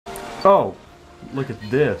Oh, look at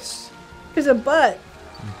this. There's a butt.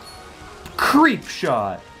 Creep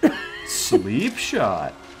shot. Sleep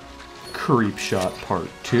shot. Creep shot part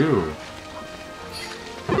 2.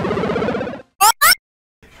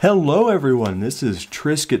 Hello everyone, this is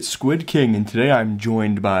Trisket SquidKing, and today I'm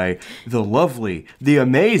joined by the lovely, the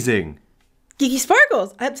amazing... Geeky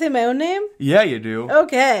Sparkles. I have to say my own name? Yeah, you do.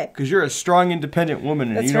 Okay. Because you're a strong, independent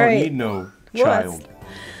woman and you don't need no child.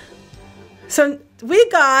 So, we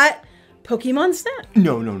got Pokémon Snap.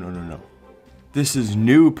 No. This is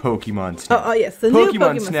new Pokémon Snap. Oh yes, the new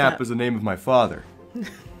Pokémon Snap was the name of my father. No,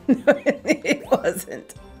 it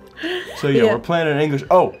wasn't. So yeah, we're playing in English.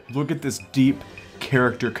 Oh, look at this deep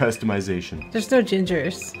character customization. There's no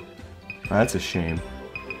gingers. Oh, that's a shame.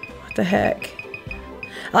 What the heck?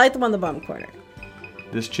 I like the one in the bottom corner.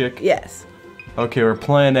 This chick? Yes. Okay, we're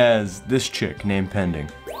playing as this chick, name pending.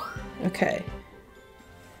 Okay.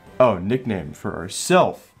 Oh, nickname for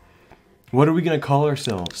ourselves. What are we gonna call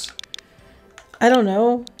ourselves? I don't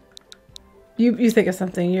know. You think of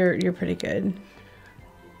something. You're pretty good.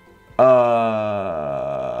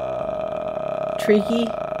 Treaky?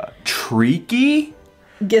 Treaky?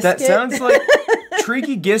 Gisket? That sounds like...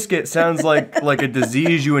 Treaky Gisket sounds like a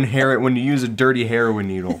disease you inherit when you use a dirty heroin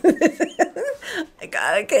needle. I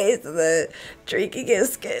got a case of the Treaky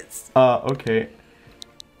Giskets. Okay.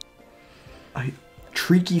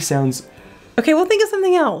 Treaky sounds... Okay, we'll think of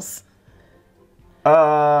something else.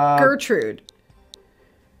 Gertrude.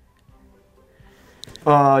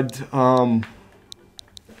 This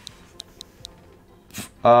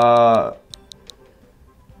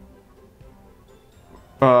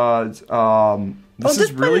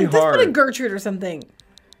is really hard. Just put a Gertrude or something.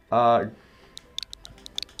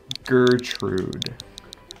 Gertrude.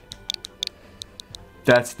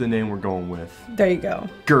 That's the name we're going with. There you go.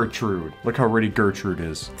 Gertrude. Look how ready Gertrude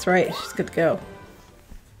is. That's right. She's good to go.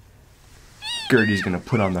 Gertie's gonna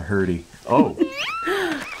put on the hurdy. Oh.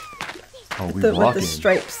 Oh, we walk in. With the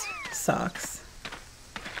stripes socks.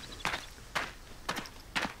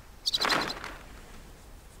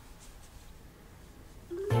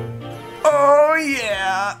 Oh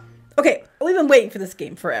yeah. Okay, we've been waiting for this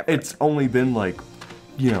game forever. It's only been like,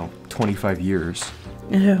 25 years.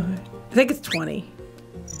 I think it's 20.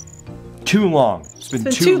 Too long. It's been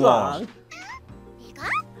too long.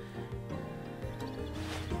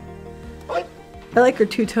 I like her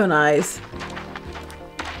two-tone eyes.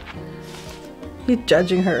 He's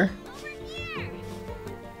judging her.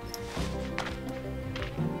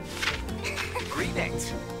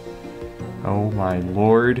 Greetings. Oh my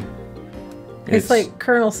lord. It's like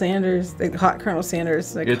Colonel Sanders, like hot Colonel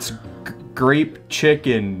Sanders. Like it's grape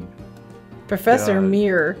chicken. Professor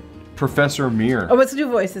Mir. Professor Mir. Oh, let's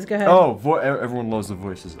do voices. Go ahead. Oh, everyone loves the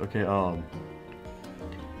voices. Okay,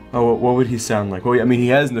 Oh, what would he sound like? Well, I mean, he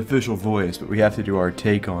has an official voice, but we have to do our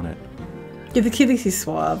take on it. Yeah, the kid thinks he's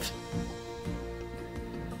suave.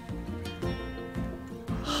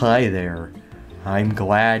 Hi there. I'm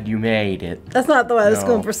glad you made it. That's not the way I was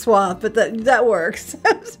going for suave, but that works.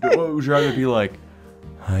 What would you rather be like?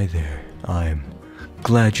 Hi there. I'm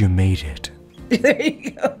glad you made it. There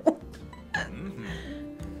you go.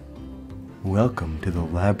 Welcome to the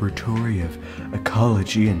Laboratory of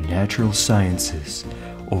Ecology and Natural Sciences,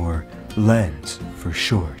 or LENS for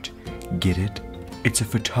short. Get it? It's a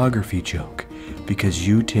photography joke, because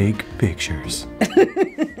you take pictures.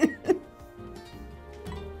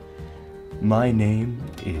 My name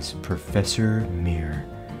is Professor Mir,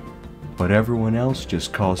 but everyone else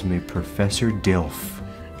just calls me Professor Dilf.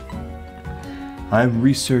 I'm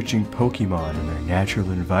researching Pokemon in their natural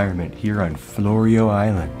environment here on Florio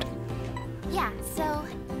Island.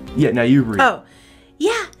 Yeah, now you read. Oh,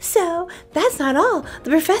 yeah, so that's not all. The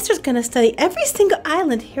professor's gonna study every single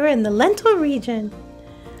island here in the Lental region.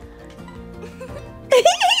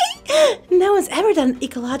 No one's ever done an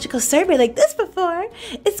ecological survey like this before.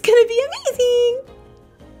 It's gonna be amazing.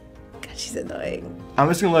 God, she's annoying. I'm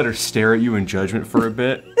just gonna let her stare at you in judgment for a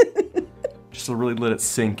bit. Just to really let it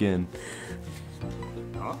sink in.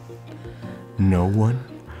 Huh? No one?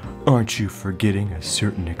 Aren't you forgetting a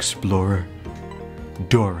certain explorer?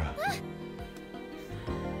 Dora.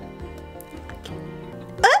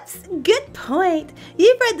 Oops, good point.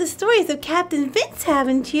 You've read the stories of Captain Vince,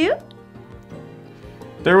 haven't you?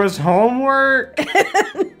 There was homework? But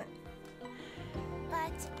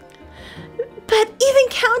even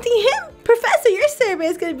counting him, Professor, your survey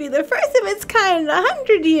is going to be the first of its kind in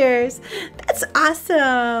 100 years. That's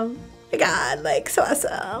awesome. My God, like, so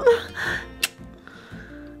awesome.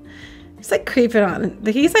 He's like creeping on him.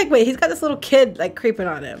 He's like, wait, he's got this little kid like creeping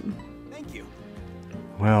on him. Thank you.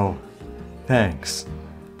 Well, thanks.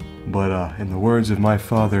 But in the words of my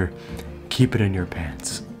father, keep it in your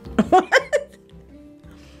pants. What?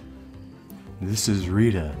 This is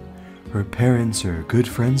Rita. Her parents are good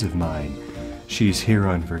friends of mine. She's here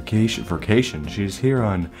on vacation. She's here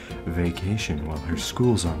on vacation while her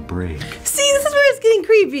school's on break. See, this is where it's getting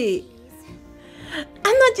creepy.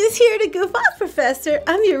 I'm not just here to goof off, Professor.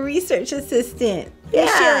 I'm your research assistant. You're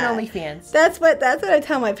sharing OnlyFans. That's what I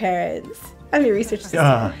tell my parents. I'm your research assistant.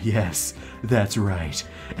 Ah, yes, that's right.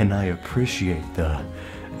 And I appreciate the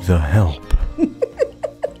help.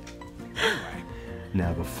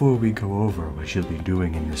 Now, before we go over what you'll be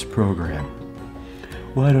doing in this program,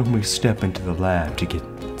 why don't we step into the lab to get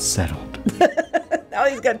settled? Oh,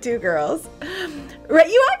 he's got two girls. Right,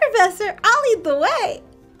 you are, Professor. I'll lead the way.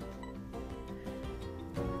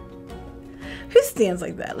 Who stands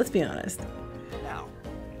like that? Let's be honest. Now.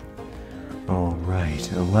 All right,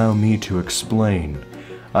 allow me to explain.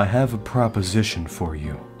 I have a proposition for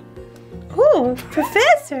you. Oh,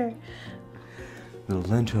 Professor. The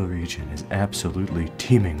Lental region is absolutely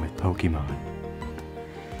teeming with Pokemon.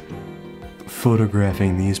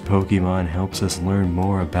 Photographing these Pokemon helps us learn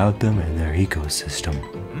more about them and their ecosystem.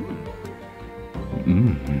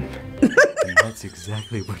 And that's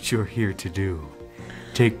exactly what you're here to do.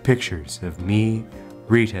 Take pictures of me,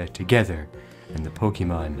 Rita together, and the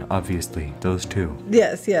Pokemon, obviously, those two.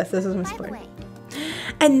 Yes, this is my sport.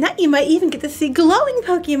 And now you might even get to see glowing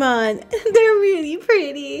Pokemon. They're really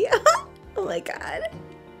pretty. Oh my god.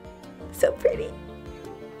 So pretty.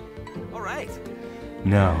 All right.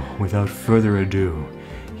 Now, without further ado,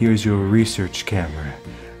 here's your research camera.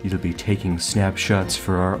 You'll be taking snapshots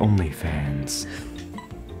for our OnlyFans.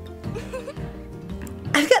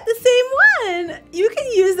 I've got the same one. You can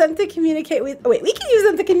use them to communicate with... Oh, wait, we can use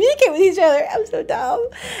them to communicate with each other. I'm so dumb.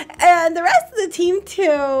 And the rest of the team,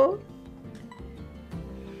 too.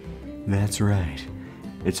 That's right.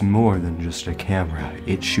 It's more than just a camera.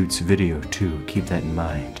 It shoots video, too. Keep that in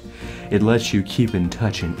mind. It lets you keep in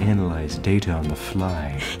touch and analyze data on the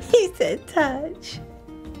fly. He said touch.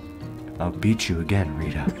 I'll beat you again,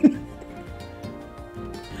 Rita.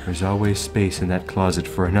 There's always space in that closet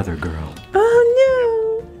for another girl.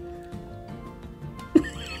 Oh, no.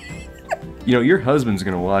 You know, your husband's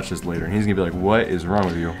gonna watch this later, and he's gonna be like, what is wrong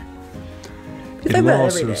with you? talk It'll about it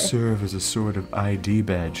every also day. serve as a sort of ID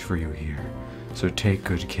badge for you here, so take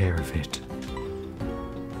good care of it.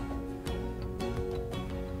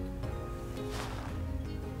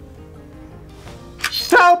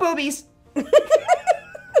 Oh, boobies!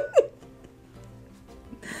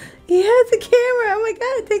 He has a camera. Oh my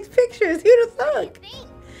god, it takes pictures. Who'd have thought?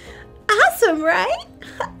 Awesome, right?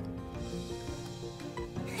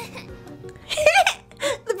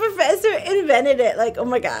 The professor invented it. Like, oh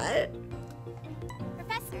my god.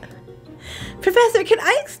 Professor, can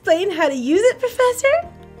I explain how to use it, Professor?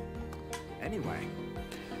 Anyway.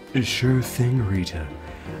 Sure thing, Rita.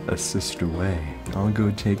 Assist away. I'll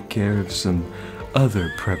go take care of some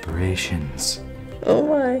other preparations. Oh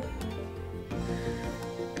my.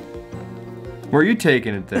 Where are you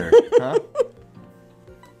taking it there, huh?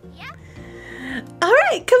 All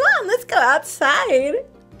right, come on, let's go outside.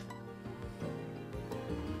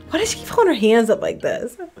 Why does she keep holding her hands up like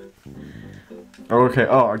this? Okay,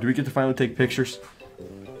 oh, do we get to finally take pictures?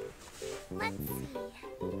 Let's see.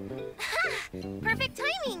 Ha! Perfect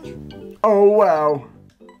timing! Oh, wow.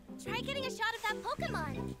 Try getting a shot of that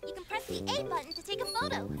Pokemon. You can press the A button to take a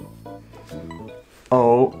photo.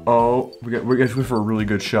 We're gonna go for a really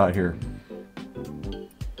good shot here.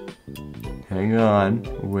 Hang on,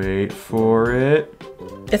 wait for it.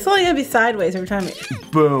 It's only gonna be sideways every time.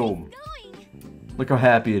 Boom. Going! Look how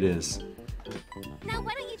happy it is. Now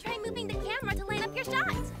why don't you try moving the camera to line up your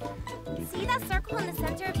shot? See that circle in the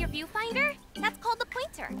center of your viewfinder? That's called the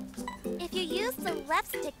pointer. If you use the left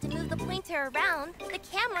stick to move the pointer around, the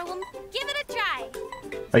camera will give it a try.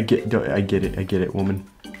 I get it, woman.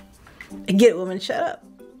 Get it, woman, shut up.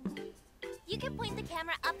 You can point the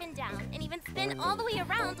camera up and down and even spin all the way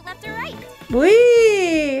around left or right.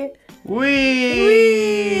 Wee! Whee!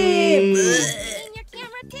 In your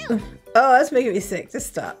camera too. Oh, that's making me sick. Just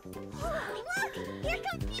stop. Look, here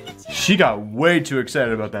comes Pikachu. She got way too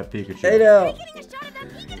excited about that Pikachu. I know. Try getting a shot of that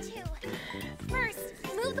Pikachu. First,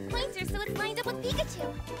 move the pointer so it's lined up with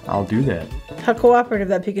Pikachu. I'll do that. How cooperative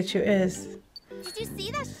that Pikachu is. Did you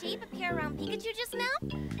see that shape appear around Pikachu just now?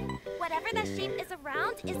 Whatever that shape is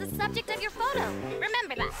around is the subject of your photo.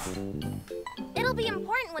 Remember that. It'll be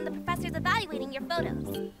important when the professor's evaluating your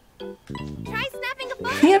photos. Try snapping a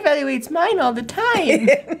photo. He evaluates mine all the time.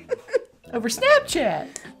 Over Snapchat.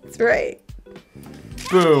 That's right.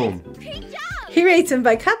 Boom. Great job! He rates him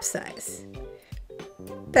by cup size.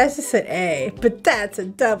 That's just an A, but that's a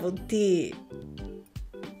double D.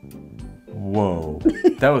 Whoa,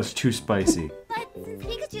 that was too spicy. But since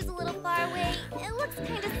Pikachu's a little far away, it looks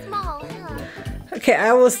kind of small, huh? Okay,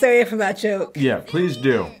 I will stay away from that joke. Yeah, please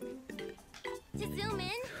do. To zoom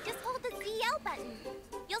in, just hold the ZL button.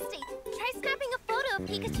 You'll stay. Try snapping a photo of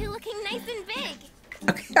Pikachu looking nice and big.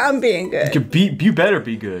 Okay, I'm being good. You better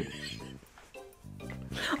be good.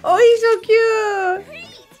 Oh, he's so cute. Great!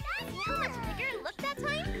 See how much bigger it looked that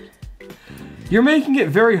time? You're making it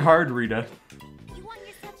very hard, Rita. You want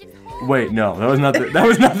your subject's whole Wait, no, that was not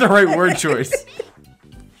the right word choice.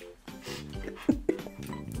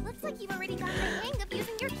 Looks like you've already gotten the hang of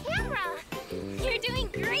using your camera. You're doing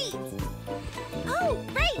great. Oh,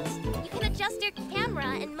 right! You can adjust your camera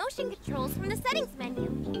and motion controls from the settings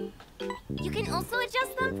menu. You can also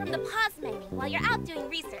adjust them from the pause menu while you're out doing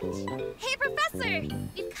research. Hey, Professor!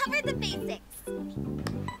 We've covered the basics.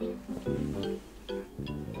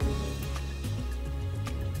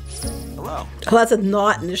 Hello. Oh, that's a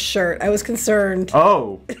knot in his shirt. I was concerned.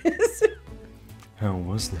 Oh. How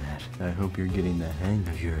was that? I hope you're getting the hang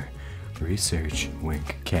of your research,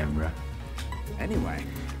 wink camera. Anyway,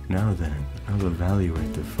 Now then, I'll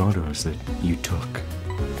evaluate the photos that you took.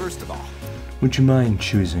 first of all, Would you mind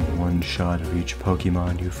choosing one shot of each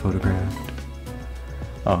Pokemon you photographed?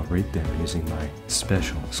 I'll rate them using my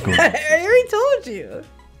special score. I already told you.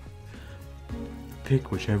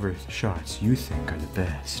 Pick whichever shots you think are the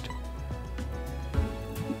best.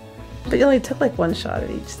 But you only took like one shot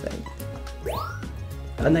of each thing.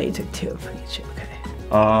 Oh, no, you took two for each. Okay.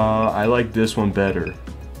 I like this one better.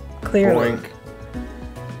 Clearly. Boink.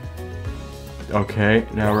 Okay,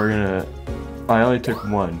 now we're gonna... I only took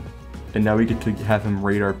one. And now we get to have him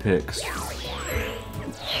rate our picks.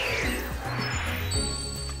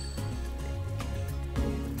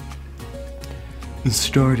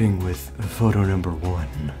 Starting with photo number 1.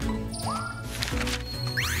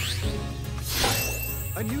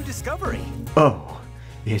 a new discovery. Oh,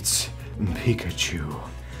 it's Pikachu.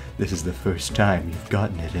 This is the first time you've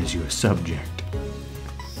gotten it as your subject.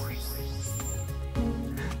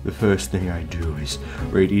 The first thing I do is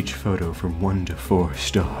rate each photo from 1 to 4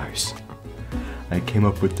 stars. I came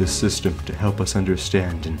up with this system to help us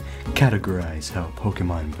understand and categorize how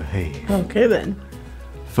Pokemon behave. Okay then.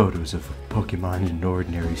 Photos of a Pokemon in an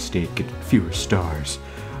ordinary state get fewer stars.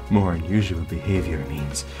 More unusual behavior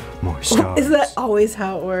means more stars. Is that always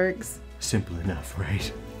how it works? Simple enough,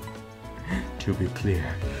 right? To be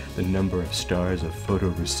clear, the number of stars a photo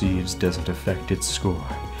receives doesn't affect its score.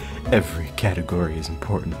 Every category is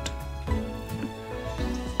important.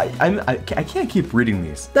 I can't keep reading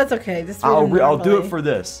these. That's okay. Just read I'll them do it normally. for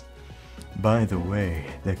this. By the way,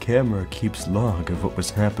 the camera keeps log of what was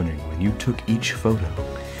happening when you took each photo.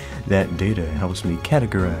 That data helps me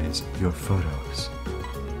categorize your photos.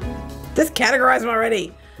 Just categorize them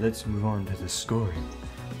already. Let's move on to the scoring.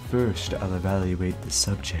 First, I'll evaluate the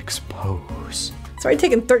subject's pose. It's already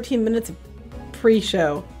taken 13 minutes of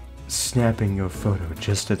pre-show. Snapping your photo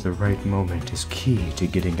just at the right moment is key to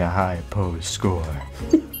getting a high pose score.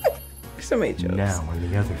 So many jokes. Now on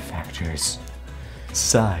the other factors.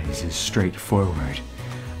 Size is straightforward.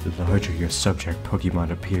 The larger your subject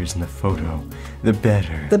Pokemon appears in the photo, the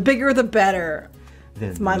better. The bigger the better.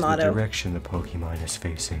 Then my there's motto. the direction the Pokemon is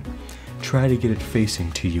facing. Try to get it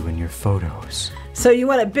facing to you in your photos. So you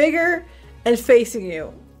want it bigger and facing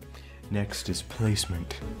you. Next is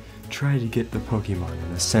placement. Try to get the Pokemon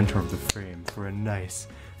in the center of the frame for a nice,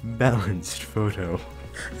 balanced photo.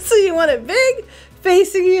 So you want it big,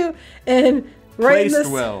 facing you, and right in Placed this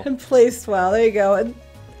well. and placed well. There you go. And,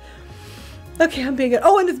 okay, I'm being good.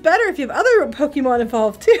 Oh, and it's better if you have other Pokemon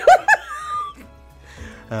involved too.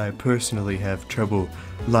 I personally have trouble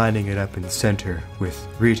lining it up in center with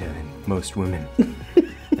Rita and most women.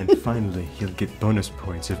 And finally, you'll get bonus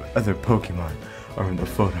points if other Pokemon are in the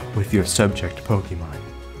photo with your subject Pokemon.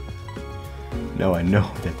 Now I know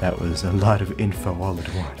that was a lot of info all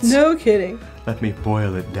at once. No kidding. Let me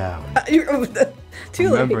boil it down.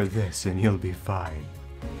 Too Remember late. this and you'll be fine.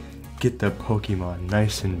 Get the Pokemon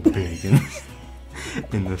nice and big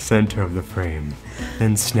in the center of the frame.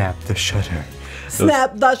 Then snap the shutter.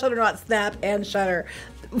 Snap, not shutter, not snap, and shutter.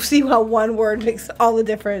 See how one word makes all the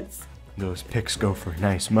difference. Those pics go for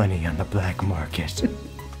nice money on the black market.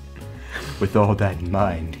 With all that in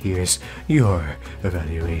mind, here's your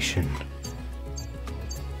evaluation.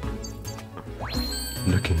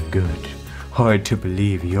 Looking good. Hard to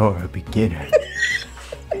believe you're a beginner.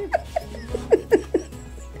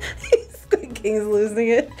 SquidKing's losing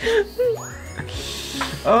it.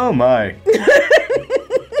 Oh my.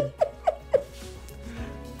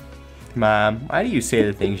 Mom, why do you say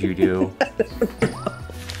the things you do?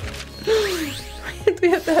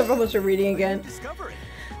 I have a bunch of reading again. Discovery.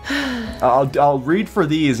 I'll read for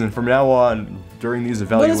these, and from now on, during these We'll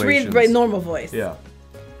evaluations. just read by normal voice. Yeah.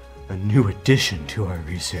 A new addition to our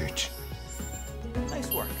research. Nice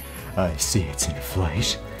work. I see it's in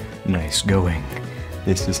flight. Nice going.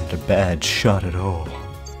 This isn't a bad shot at all.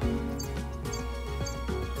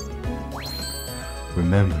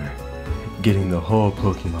 Remember, getting the whole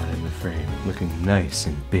Pokemon in the frame looking nice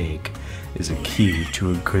and big is a key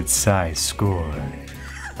to a good size score.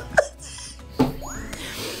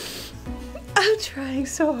 I'm trying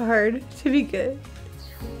so hard to be good.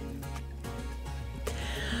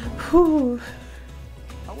 Whew.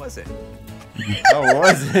 How was it? How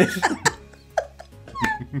was it?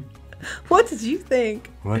 What did you think?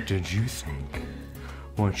 What did you think?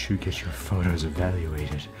 Once you get your photos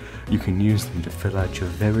evaluated, you can use them to fill out your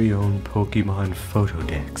very own Pokémon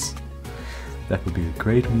Photodex. That would be a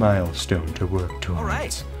great milestone to work towards. All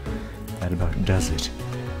right. That about does it.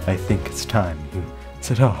 I think it's time you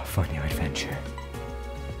set off on your adventure.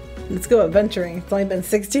 Let's go adventuring. It's only been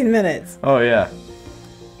 16 minutes. Oh yeah,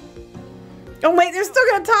 Oh wait, they're still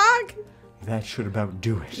gonna talk? that should about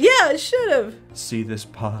do it. Yeah, it should have. See this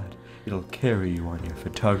pod? It'll carry you on your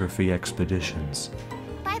photography expeditions.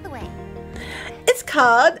 By the way, It's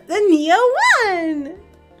called the Neo 1.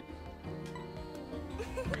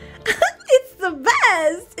 It's the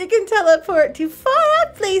best. It can teleport to far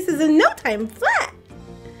out places in no time flat.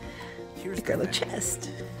 Here's Like our little chest.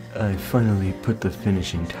 I finally put the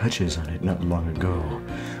finishing touches on it not long ago,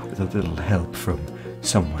 with a little help from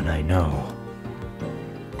someone I know.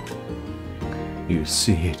 You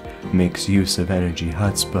see, it makes use of energy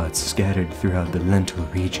hotspots scattered throughout the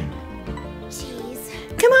Lental region.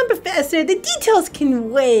 jeez. Come on, Professor. The details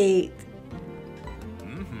can wait.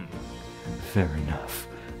 Fair enough.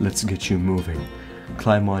 Let's get you moving.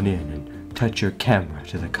 Climb on in and touch your camera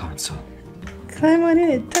to the console. Climb on in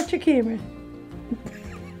and touch your camera.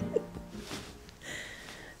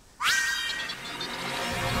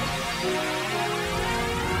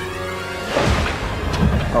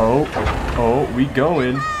 Oh, we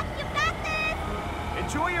going.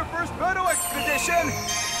 Enjoy your first photo expedition.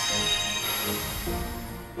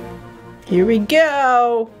 Here we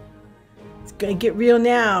go. It's gonna get real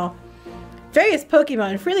now. Various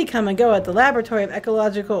Pokemon freely come and go at the Laboratory of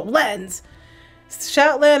Ecological Lens.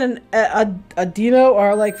 Shoutland and Adino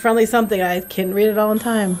are like friendly something. I can't read it all in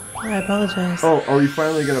time. I apologize. Oh, are we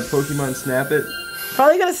finally gonna Pokemon Snap it?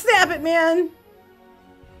 Probably gonna snap it, man.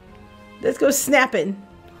 Let's go snapping.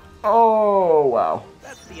 Oh, wow.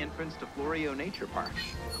 That's the entrance to Florio Nature Park.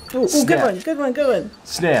 Ooh, Snap. good one, good one, good one.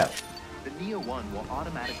 Snap. The Neo 1 will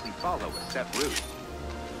automatically follow a set route.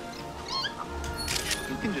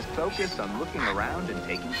 You can just focus on looking around and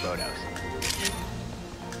taking photos.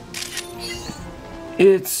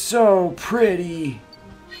 It's so pretty.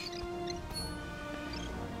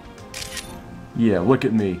 Yeah, look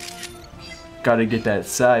at me. Gotta get that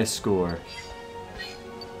size score.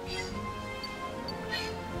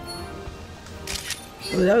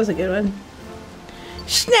 Ooh, that was a good one.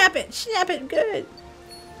 Snap it, good.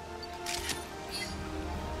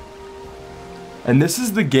 And this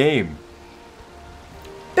is the game.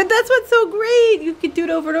 But that's what's so great. You could do it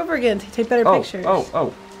over and over again to take better pictures.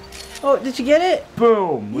 Oh, did you get it?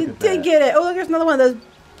 Boom. Look You at did that. get it. Oh, look, there's another one of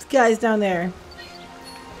those guys down there.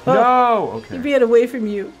 Oh, No. He's Okay. being away from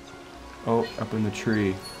you. Oh, up in the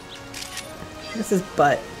tree. This is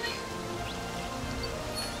butt.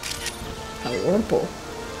 A Wurmple.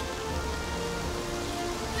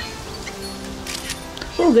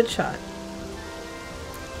 Oh, good shot.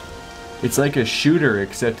 It's like a shooter,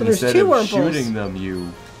 except But there's instead two of Wurmples. shooting them,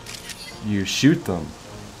 you shoot them.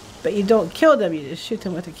 But you don't kill them, you just shoot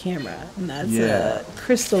them with a camera. And that's Yeah. a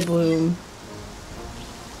Crystal Bloom.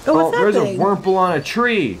 Oh, what's that there's thing? a Wurmple on a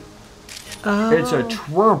tree. Oh. It's a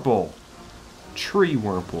Twirmple. Tree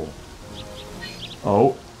Wurmple.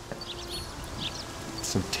 Oh.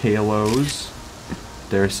 Some Talos.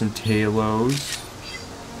 There's some Talos.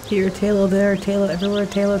 Here, Talo there, Talo everywhere,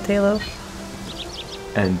 Talo.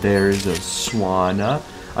 And there's a Swanna.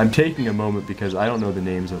 I'm taking a moment because I don't know the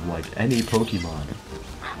names of like any Pokemon.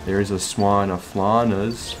 There's a Swanna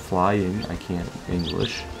Flana's flying. I can't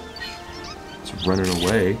English. It's running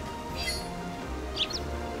away.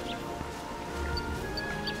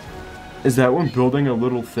 Is that one building a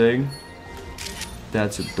little thing?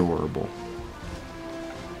 That's adorable.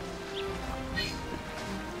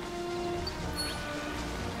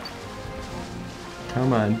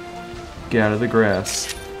 Come on. Get out of the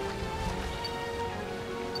grass.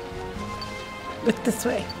 Look this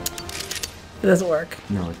way. It doesn't work.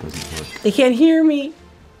 No, it doesn't work. They can't hear me.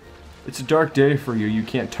 It's a dark day for you. You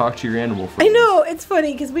can't talk to your animal I friends. know, it's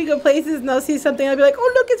funny because we go places and I'll see something and I'll be like,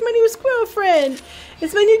 oh look, it's my new squirrel friend.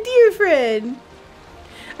 It's my new deer friend.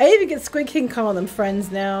 I even get SquidKing calling them friends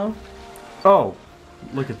now. Oh,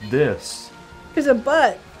 look at this. There's a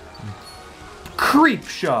butt. Creep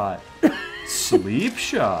shot. Sleep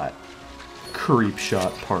shot. Creep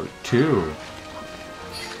shot part 2.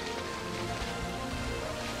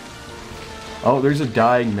 Oh, there's a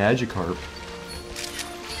dying Magikarp.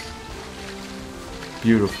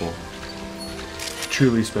 Beautiful.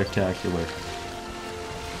 Truly spectacular.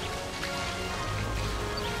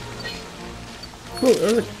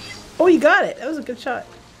 Ooh, oh, you got it. That was a good shot.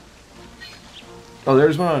 Oh,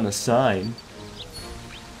 there's one on a sign.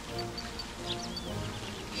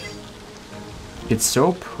 It's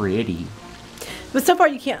so pretty. But so far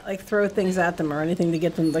you can't like throw things at them or anything to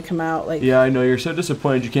get them to come out. Like Yeah, I know. You're so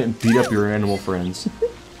disappointed you can't beat up your animal friends.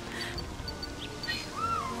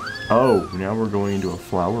 Oh, now we're going into a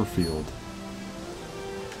flower field.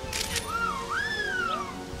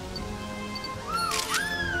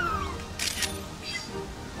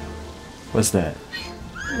 What's that?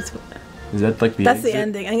 It's- Is that like the that's exit? the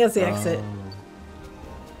ending. I think that's the exit.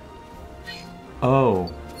 Oh.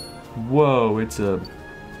 Whoa, it's a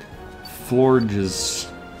Florges.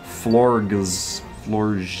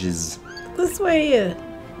 This way.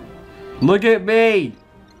 Look at me!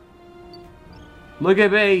 Look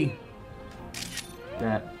at me!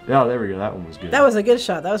 That. Oh, there we go. That one was good. That was a good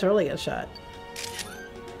shot. That was a really good shot.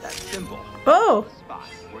 That symbol. Oh. Spot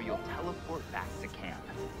where you'll teleport back to camp.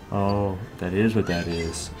 Oh, that is what that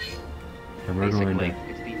is. And we're going Basically, to.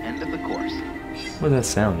 it's the end of the course. What did that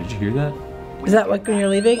sound? Did you hear that? Is that what when you're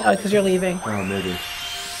leaving? Oh, because you're leaving. Oh, maybe.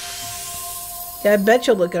 Yeah, I bet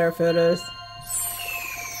you'll look at our photos.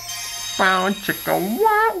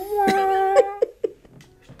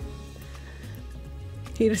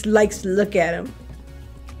 He just likes to look at them.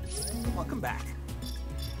 Welcome back.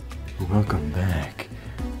 Welcome back.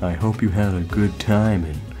 I hope you had a good time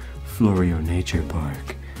in Florio Nature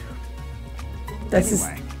Park. That's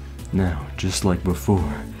Anyway, Now, just like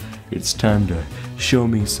before, it's time to show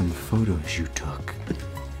me some photos you took.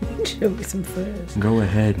 just show me some photos. Go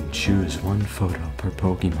ahead and choose one photo per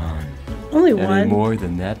Pokemon. Only Any one. more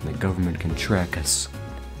than that, and the government can track us.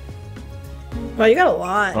 Well, you got a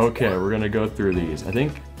lot. Okay, we're gonna go through these. I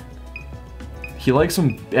think he likes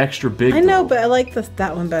them extra big. I know, though. but I like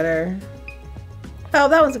that one better. Oh,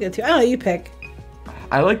 that one's good too. I don't know. You pick.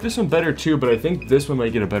 I like this one better too, but I think this one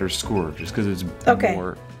might get a better score just because it's Okay.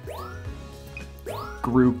 more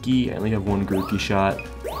Grookey. I only have one Grookey shot.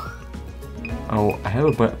 Oh, I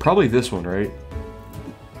have a probably this one, right?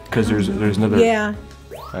 Because there's another. Yeah.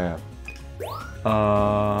 Yeah.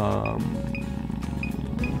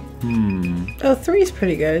 Oh, three's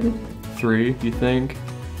pretty good. 3, you think?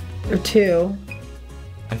 Or 2.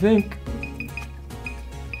 I think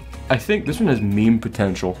this one has meme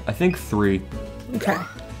potential. I think 3. Okay.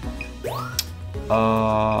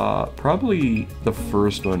 Probably the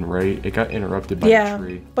first one, right? It got interrupted by a Yeah.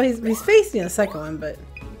 tree. But he's facing the second one, but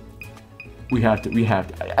We have to.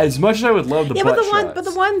 As much as I would love the yeah, butt but shots.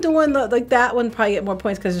 the one like that one probably get more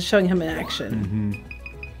points because it's showing him in action.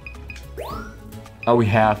 Oh, we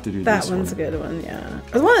have to do That this one's one. a good one, yeah.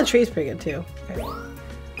 The one on the tree's pretty good too. Okay.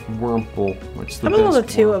 Wurmple. What's the How about best all the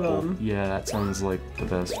 2 of Wurmple? them? Yeah, that sounds like the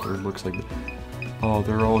best, or looks like. Oh,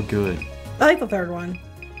 they're all good. I like the third one.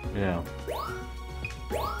 Yeah.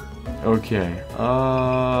 Okay.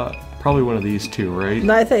 Probably one of these 2, right?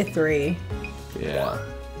 No, I'd say 3. Yeah.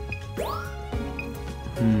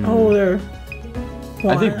 Oh, they're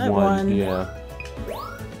one. I think one. Yeah.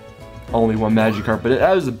 Only one Magikarp, but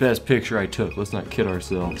that was the best picture I took. Let's not kid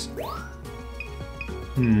ourselves.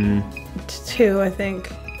 2, I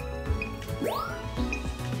think.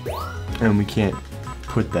 And we can't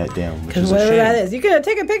put that down, which Because is a whatever shame. that is, you can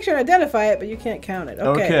take a picture and identify it, but you can't count it.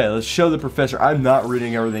 Okay. Okay, let's show the professor. I'm not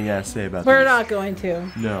reading everything he has to say about We're this. not going to.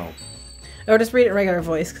 No. Or just read it in regular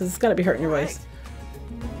voice, because it's gonna be hurting your voice.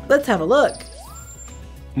 Let's have a look.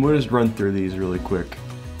 We'll just run through these really quick.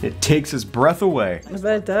 It takes his breath away. I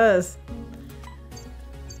bet it does.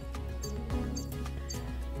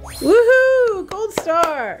 Woohoo! Gold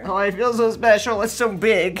star! Oh, I feel so special. It's so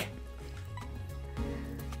big.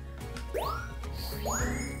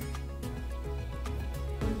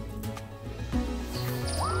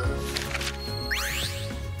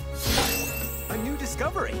 a new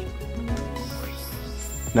discovery.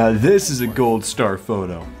 Now this is a gold star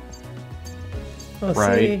photo. We'll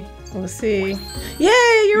Right. see. We'll see.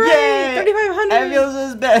 Yay! You're right! 3,500!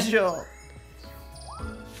 so special.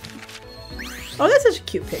 Oh, that's such a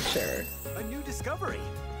cute picture. A new discovery.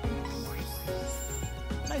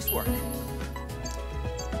 Nice work.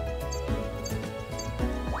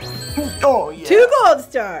 Oh, yeah. 2 gold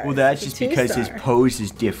stars. Well, that's It's a just because his 2-star. pose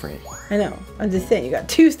is different. I know. I'm just saying, you got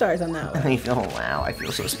 2 stars on that one. Oh, wow. I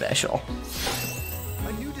feel so special.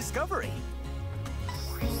 A new discovery.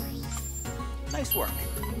 Nice work.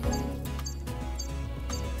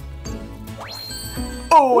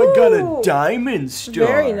 Oh, I got Ooh. a diamond star.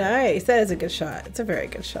 Very nice. That is a good shot. It's a very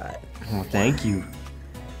good shot. Oh, thank you.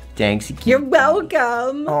 Thanks. You're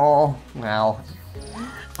welcome. Oh, wow.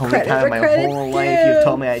 Only Credit time where my credit's whole life due. you've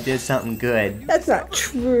told me I did something good. That's not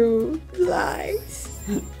true. Lies.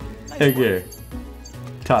 Okay.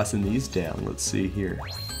 Tossing these down. Let's see here.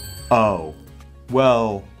 Oh.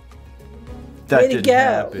 Well. That Way to didn't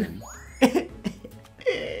go. happen.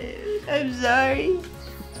 I'm sorry.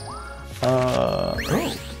 Oh.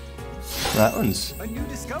 That one's A new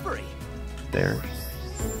discovery. there.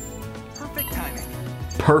 Perfect timing.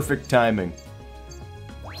 Perfect timing.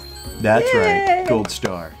 That's Yay. right. Gold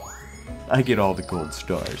star. I get all the gold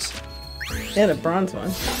stars. And a bronze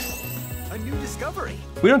one. A new discovery.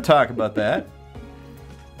 We don't talk about that.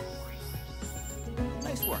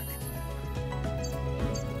 Nice work.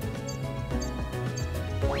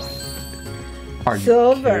 Are you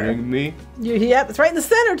Silver. kidding me? Yep, it's right in the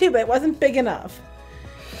center too, but it wasn't big enough.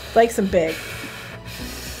 Like some big.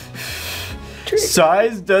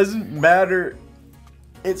 Size doesn't matter.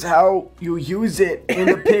 It's how you use it in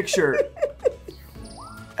the picture.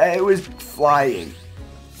 It was flying.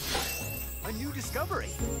 A new discovery.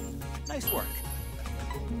 Nice work.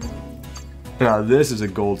 Now this is a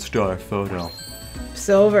gold star photo.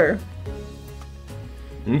 Silver.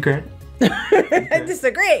 Okay. I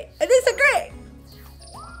disagree. I disagree.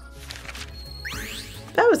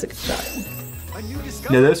 That was a good shot. A new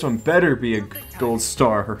discovery. Now this one better be a gold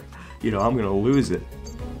star. You know, I'm gonna lose it.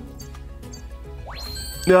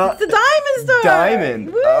 No, The diamond star.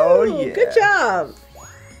 Diamond. Woo, Oh, yeah. Good job.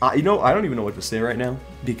 you know, I don't even know what to say right now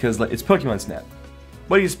because like it's Pokemon Snap.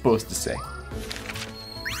 What are you supposed to say?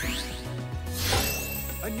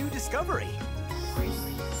 A new discovery.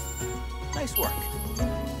 Nice work.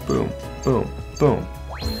 Boom, boom, boom,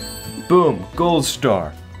 boom. Gold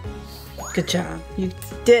star. Good job. You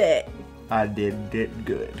did it. I did it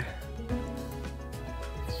good.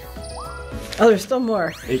 Oh, there's still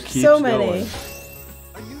more. It keeps so many. going.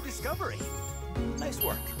 A new discovery. Nice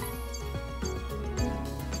work.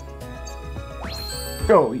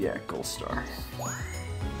 Oh yeah, gold star.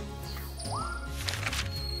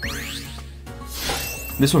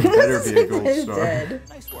 This one better be a gold He's star. dead.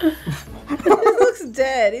 Nice work. He looks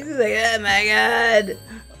dead. He's just like, oh my god.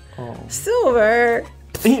 Oh. Silver.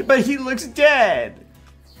 But he looks dead.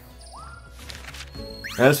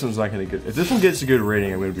 This one's not gonna get. If this one gets a good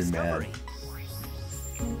rating, I'm gonna be mad. Discovery.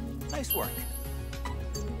 Nice work.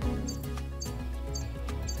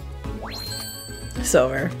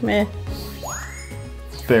 Silver. Meh.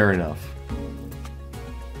 Fair enough.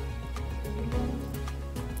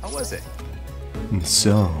 How was it?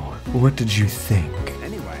 So, what did you think?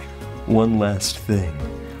 Anyway. One last thing.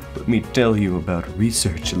 Let me tell you about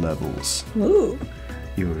research levels. Ooh.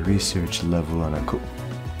 Your research level on a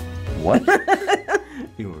What?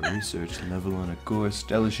 Your research level on a course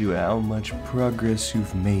tells you how much progress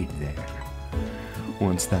you've made there.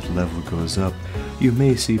 Once that level goes up, you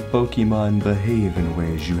may see Pokemon behave in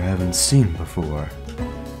ways you haven't seen before.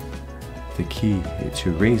 The key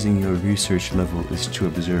to raising your research level is to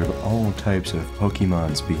observe all types of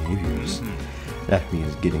Pokemon's behaviors. That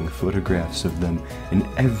means getting photographs of them in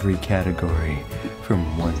every category,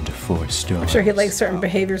 from 1 to 4 stars. I'm sure he likes certain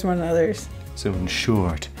behaviors more than others. So in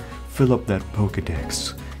short, fill up that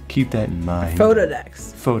Pokedex. Keep that in mind.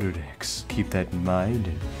 Photodex. Photodex. Keep that in mind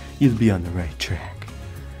and you'll be on the right track.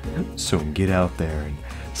 So get out there and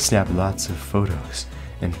snap lots of photos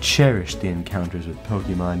and cherish the encounters with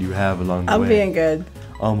Pokemon you have along the I'm way. being good.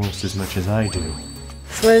 Almost as much as I do.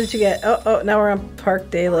 So what did you get? Oh, now we're on Park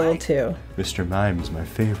Day level 2. Mr. Mime is my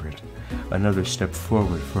favorite. Another step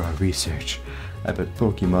forward for our research. I bet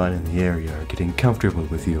Pokemon in the area are getting comfortable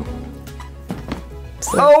with you.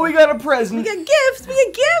 So Oh, we got a we present! got gifts! We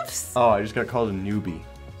got gifts! Oh, I just got called a newbie.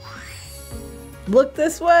 Look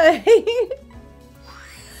this way!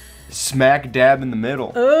 Smack dab in the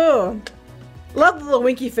middle. Oh. Love the little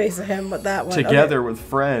winky face of him with that one. Together with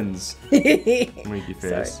friends. Okay. Winky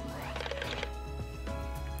Sorry. face.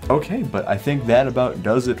 Okay, but I think that about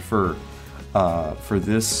does it for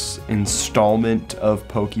this installment of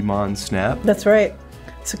Pokemon Snap. That's right.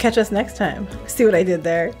 So catch us next time. See what I did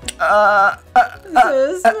there?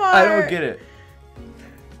 So smart. I don't get it.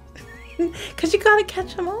 Because you gotta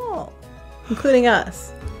catch them all, including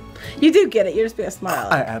us. You do get it. You're just being a smile.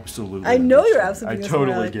 I absolutely. I know you're understand. absolutely. I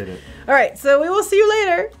totally get it. All right, so we will see you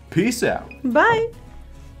later. Peace out. Bye.